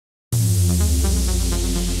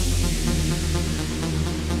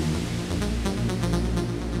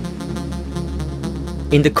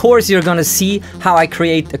In the course you're gonna see how I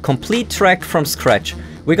create a complete track from scratch.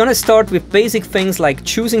 We're gonna start with basic things like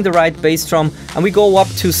choosing the right bass drum, and we go up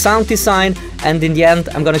to sound design, and in the end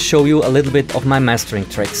I'm gonna show you a little bit of my mastering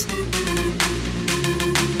tricks.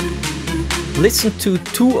 Listen to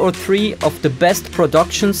 2 or 3 of the best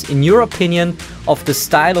productions in your opinion of the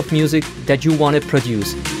style of music that you want to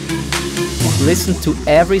produce. Listen to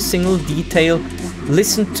every single detail.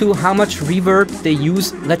 Listen to how much reverb they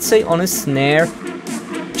use, let's say on a snare.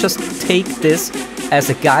 Just take this as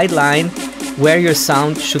a guideline where your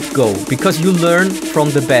sound should go, because you learn from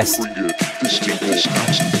the best.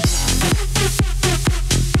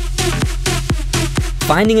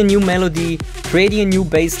 Finding a new melody, creating a new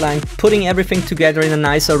bass line, putting everything together in a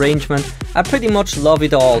nice arrangement. I pretty much love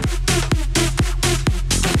it all.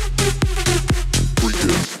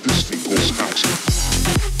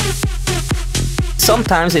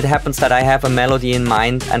 Sometimes it happens that I have a melody in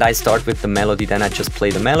mind and I start with the melody, then I just play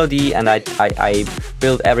the melody and I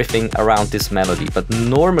build everything around this melody. But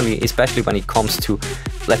normally, especially when it comes to,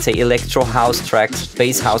 let's say, electro house tracks,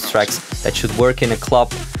 bass house tracks that should work in a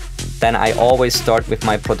club, then I always start with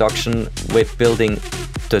my production with building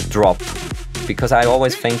the drop. Because I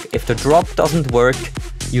always think if the drop doesn't work,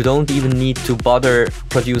 you don't even need to bother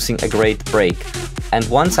producing a great break. And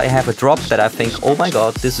once I have a drop that I think, oh my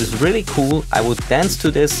god, this is really cool, I would dance to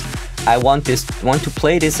this, I want to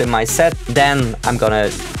play this in my set, then I'm gonna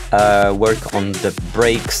work on the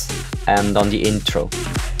breaks and on the intro.